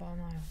게 좀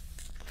많아요.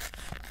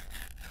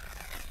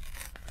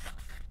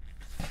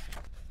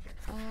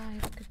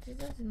 이렇게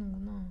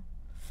찢어지는구나.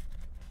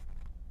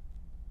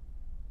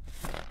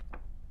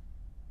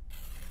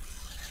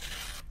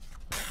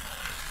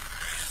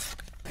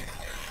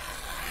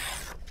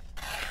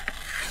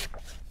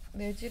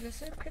 내지를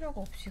쓸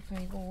필요가 없이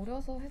그냥 이거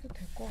오려서 해도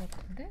될 것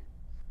같은데?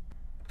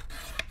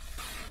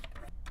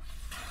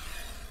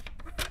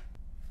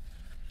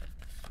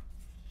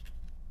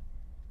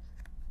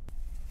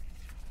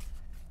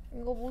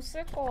 이거 못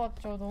쓸 것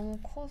같죠? 너무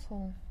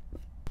커서.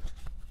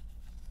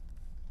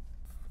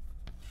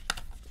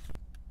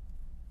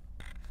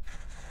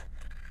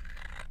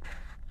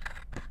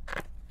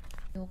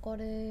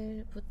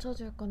 이거를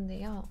붙여줄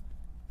건데요.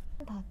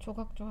 다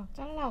조각조각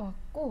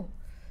잘라왔고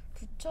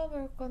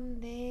붙여볼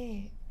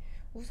건데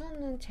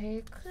우선은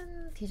제일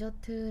큰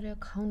디저트를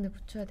가운데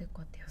붙여야 될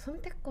것 같아요.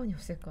 선택권이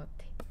없을 것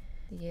같아.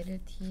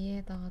 얘를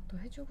뒤에다가 또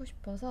해주고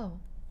싶어서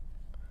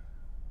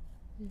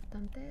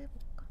일단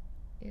떼볼까?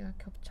 얘가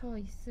겹쳐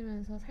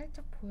있으면서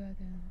살짝 보여야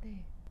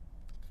되는데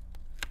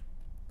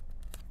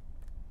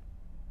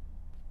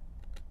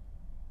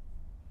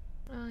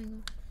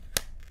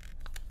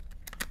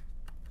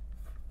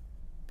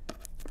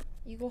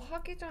이거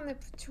하기 전에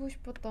붙이고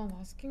싶었던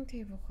마스킹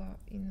테이프가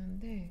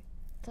있는데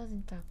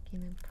진짜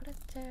아끼는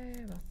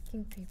프레첼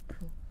마스킹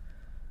테이프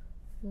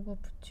이거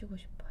붙이고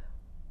싶어요.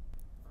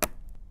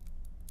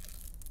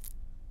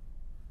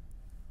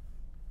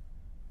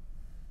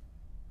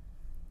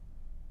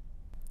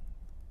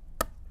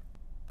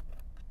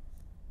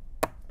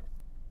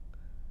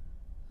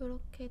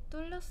 이렇게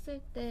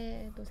뚫렸을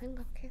때도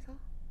생각해서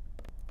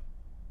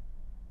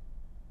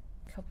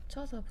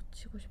겹쳐서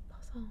붙이고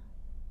싶어서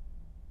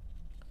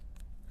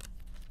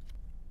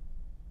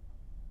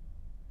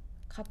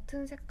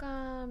같은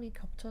색감이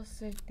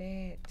겹쳤을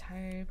때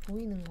잘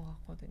보이는 것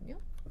같거든요.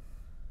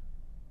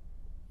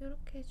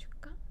 이렇게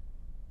해줄까?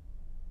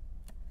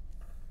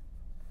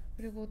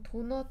 그리고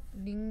도넛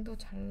링도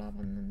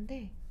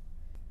잘라봤는데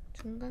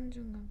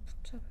중간중간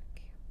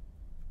붙여볼게요.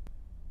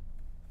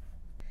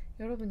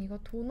 여러분, 이거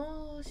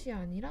도넛이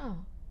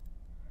아니라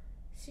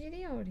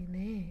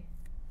시리얼이네.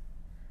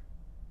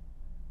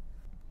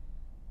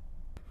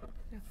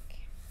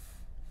 이렇게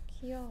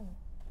귀여워.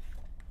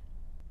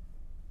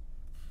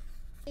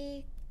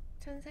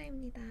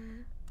 천사입니다.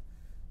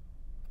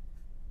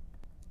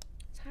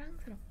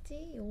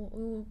 사랑스럽지?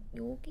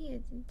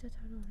 여기에 진짜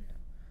잘 어울려.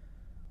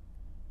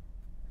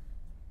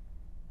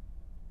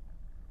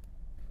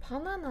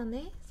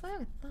 바나나네?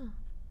 써야겠다.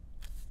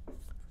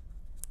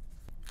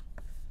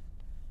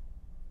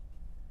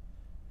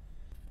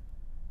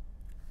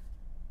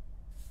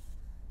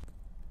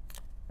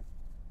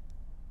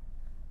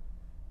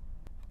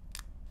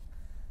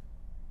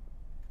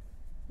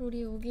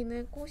 우리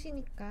우기는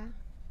꽃이니까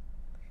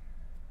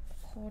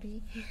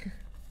거리.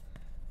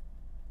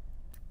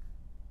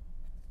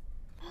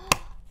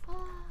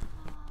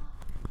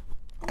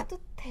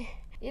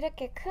 뿌듯해.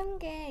 이렇게 큰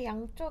게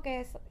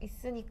양쪽에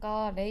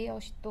있으니까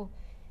레이아웃이 또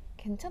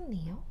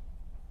괜찮네요.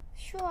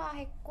 슈아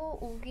했고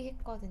우기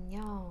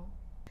했거든요.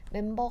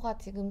 멤버가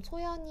지금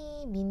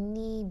소연이,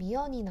 민니,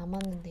 미연이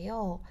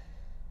남았는데요.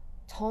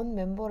 전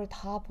멤버를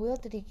다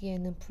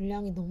보여드리기에는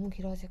분량이 너무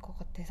길어질 것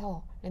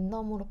같아서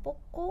랜덤으로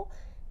뽑고,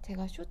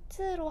 제가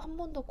쇼츠로 한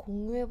번도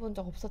공유해본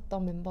적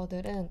없었던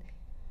멤버들은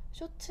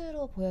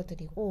쇼츠로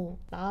보여드리고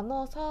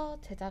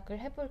나눠서 제작을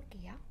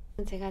해볼게요.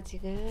 제가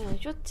지금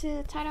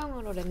쇼츠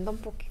촬영으로 랜덤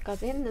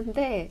뽑기까지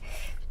했는데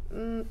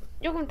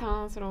조금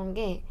당황스러운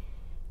게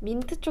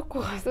민트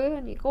초코가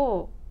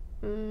소연이고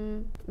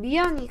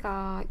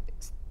미연이가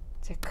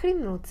제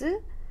크림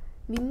로즈,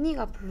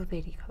 민니가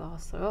블루베리가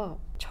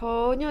나왔어요.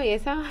 전혀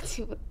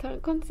예상하지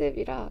못할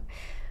컨셉이라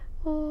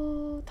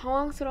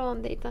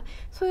당황스러운데, 일단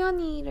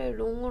소연이를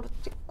롱으로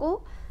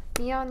찍고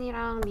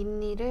미연이랑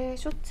민니를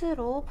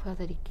쇼츠로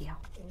보여드릴게요.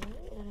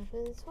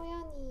 여러분,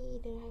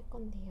 소연이를 할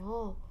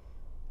건데요.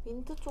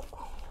 민트 초코.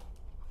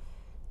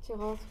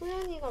 제가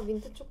소연이가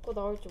민트 초코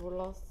나올 줄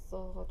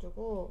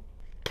몰랐어가지고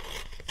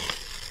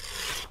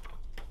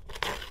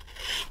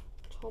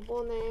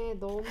저번에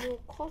너무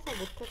커서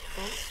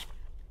못했던,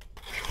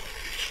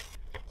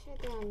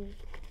 최대한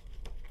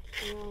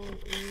귀여운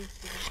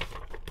이미지로.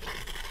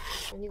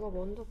 아니, 이거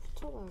먼저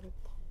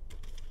붙여봐야겠다.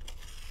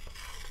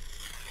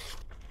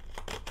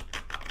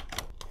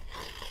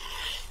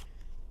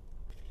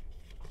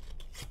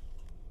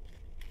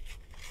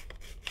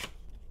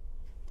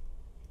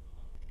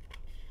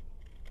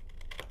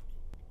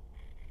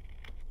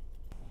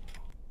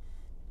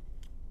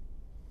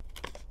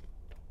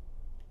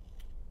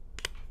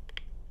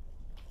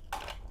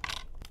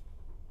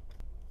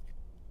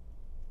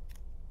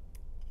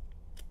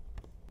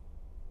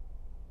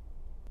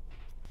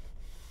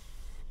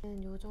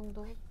 요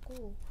정도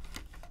했고,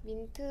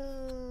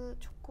 민트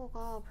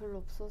초코가 별로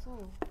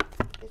없어서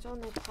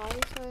예전에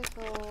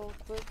다이소에서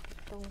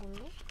구했던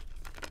걸로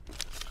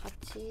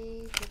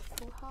같이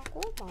넣고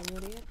하고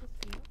마무리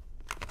해볼게요.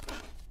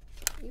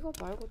 이거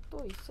말고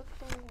또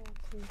있었던 것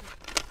같은데.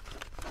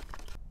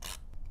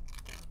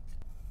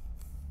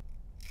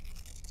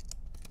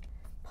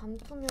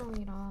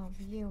 반투명이라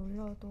위에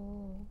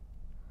올려도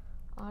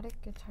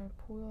아랫게 잘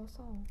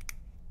보여서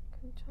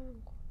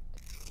괜찮은 것 같아요.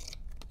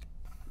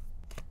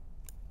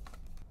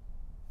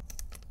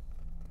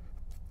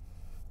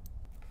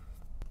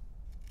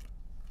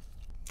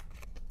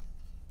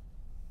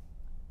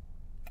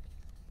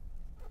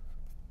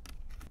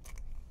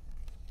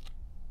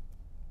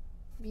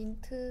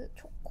 민트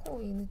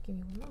초코 이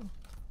느낌이구나.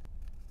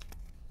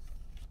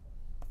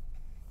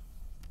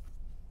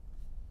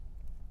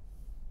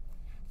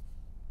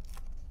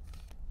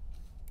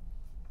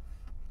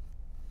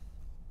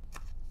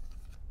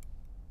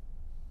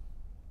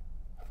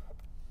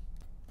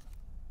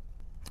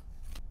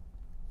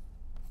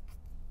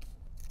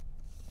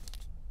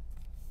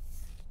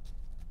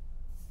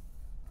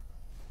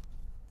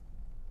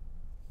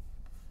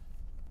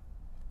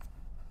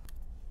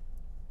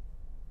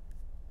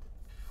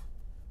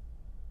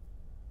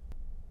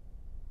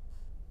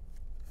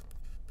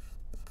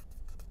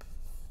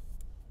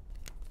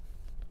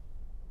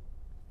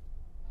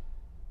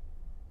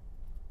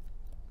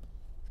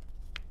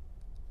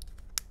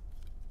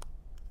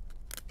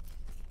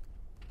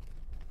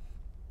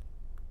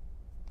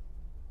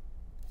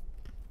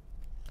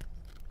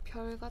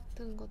 별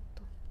같은 것도.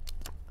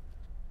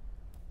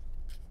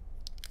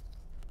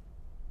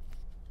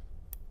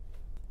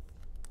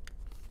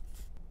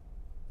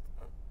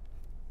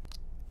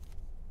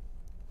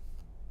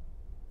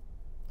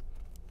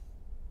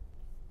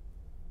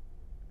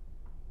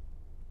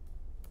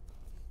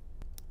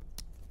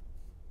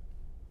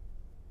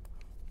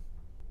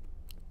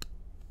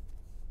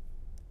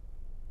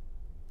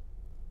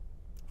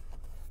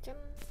 짠!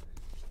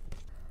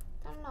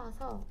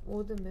 잘라서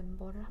모든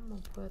멤버를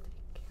한번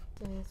보여드릴게요.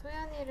 네,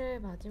 소연이를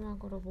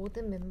마지막으로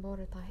모든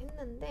멤버를 다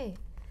했는데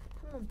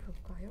한번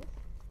볼까요?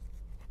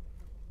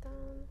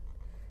 일단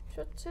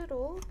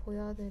쇼츠로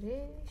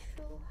보여드릴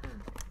슈하.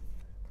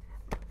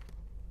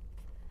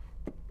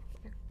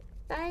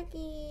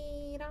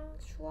 딸기랑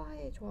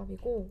슈화의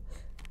조합이고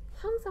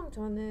항상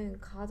저는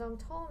가장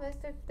처음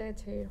했을 때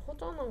제일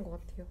허전한 것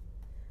같아요.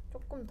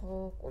 조금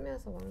더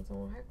꾸며서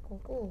완성을 할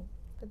거고,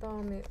 그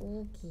다음에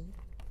우기.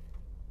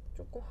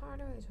 조금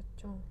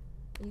화려해졌죠?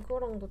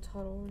 이거랑도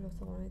잘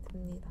어울려서 마음에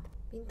듭니다.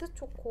 민트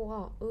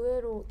초코가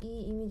의외로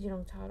이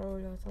이미지랑 잘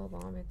어울려서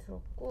마음에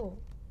들었고,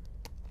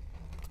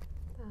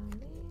 그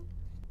다음에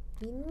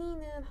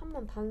민니는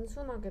한번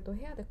단순하게도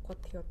해야 될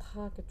것 같아요.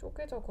 다 이렇게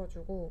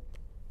쪼개져가지고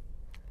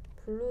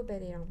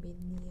블루베리랑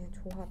민니의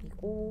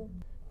조합이고,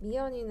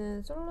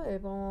 미연이는 솔로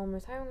앨범을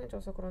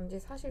사용해줘서 그런지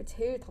사실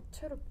제일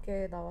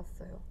다채롭게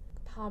나왔어요.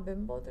 다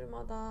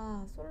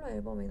멤버들마다 솔로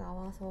앨범이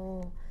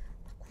나와서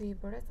다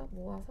구입을 해서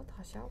모아서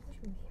다시 하고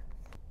싶네요.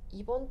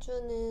 이번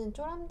주는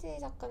쪼람지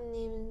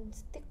작가님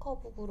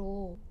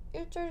스티커북으로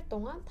일주일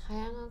동안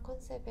다양한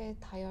컨셉의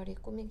다이어리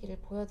꾸미기를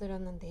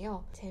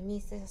보여드렸는데요.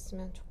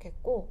 재미있으셨으면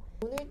좋겠고,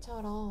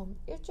 오늘처럼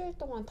일주일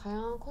동안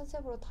다양한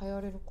컨셉으로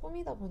다이어리를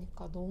꾸미다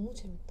보니까 너무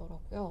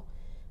재밌더라고요.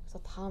 그래서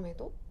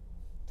다음에도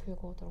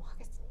들고 오도록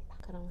하겠습니다.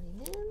 그럼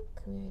우리는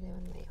금요일에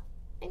만나요.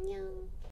 안녕!